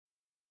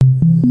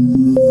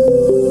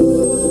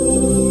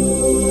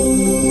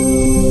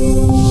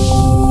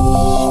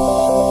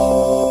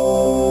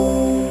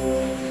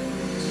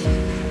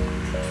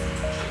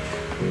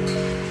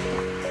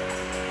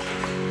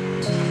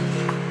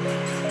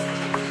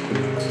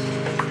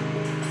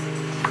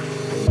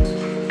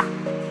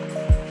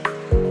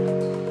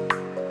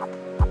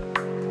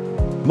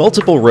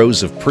Multiple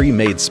rows of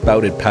pre-made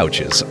spouted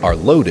pouches are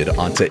loaded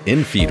onto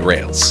in-feed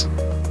rails.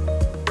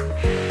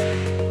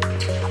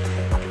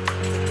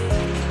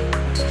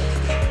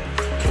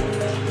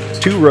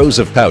 Two rows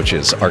of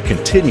pouches are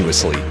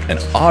continuously and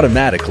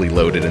automatically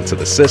loaded into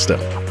the system.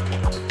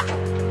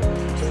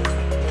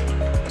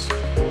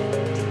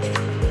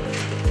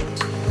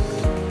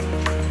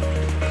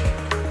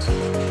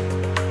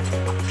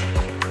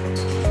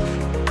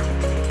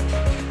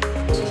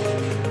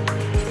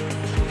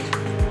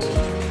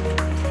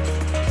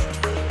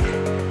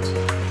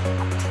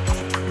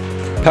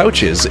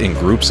 Pouches in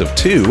groups of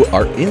 2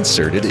 are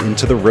inserted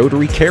into the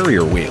rotary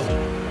carrier wheel.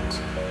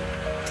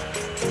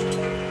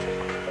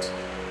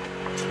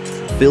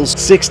 Fills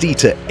 60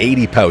 to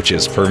 80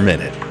 pouches per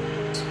minute.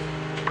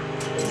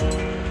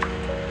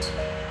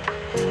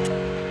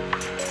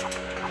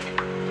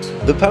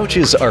 The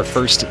pouches are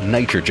first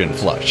nitrogen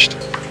flushed.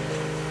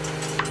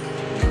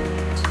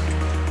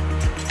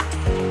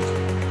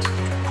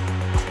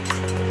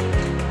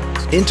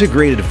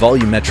 Integrated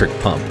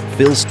volumetric pump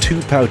fills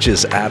 2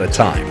 pouches at a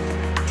time.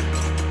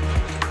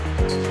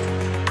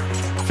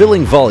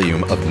 Filling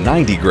volume of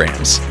 90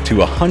 grams to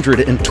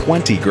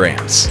 120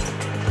 grams.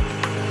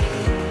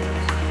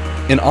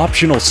 An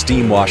optional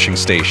steam washing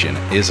station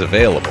is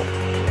available.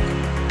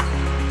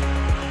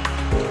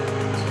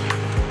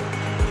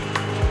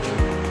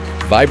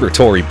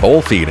 Vibratory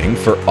bowl feeding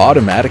for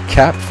automatic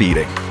cap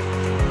feeding.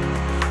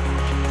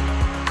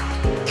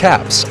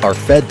 Caps are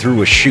fed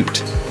through a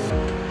chute.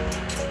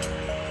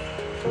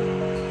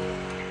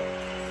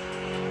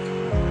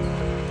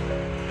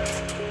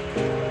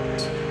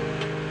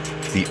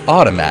 The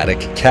automatic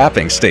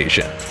capping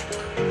station.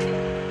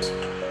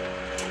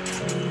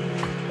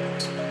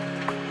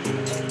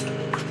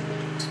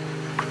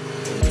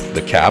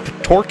 The cap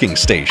torquing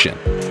station.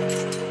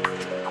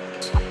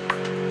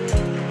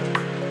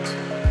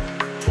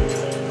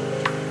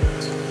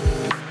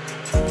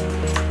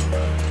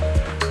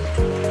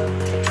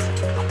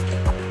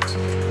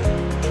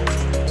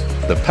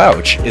 The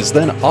pouch is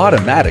then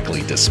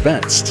automatically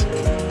dispensed.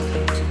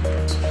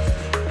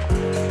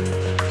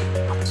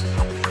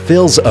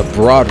 Fills a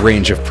broad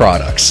range of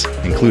products,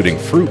 including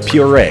fruit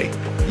puree,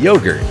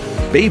 yogurt,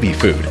 baby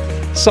food,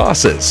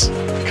 sauces,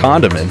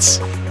 condiments,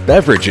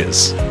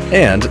 beverages,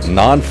 and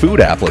non-food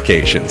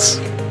applications.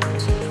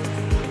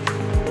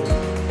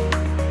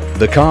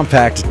 The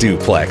compact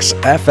Duplex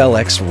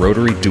FLX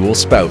Rotary Dual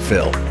Spout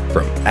Fill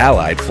from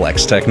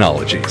Alliedflex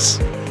Technologies.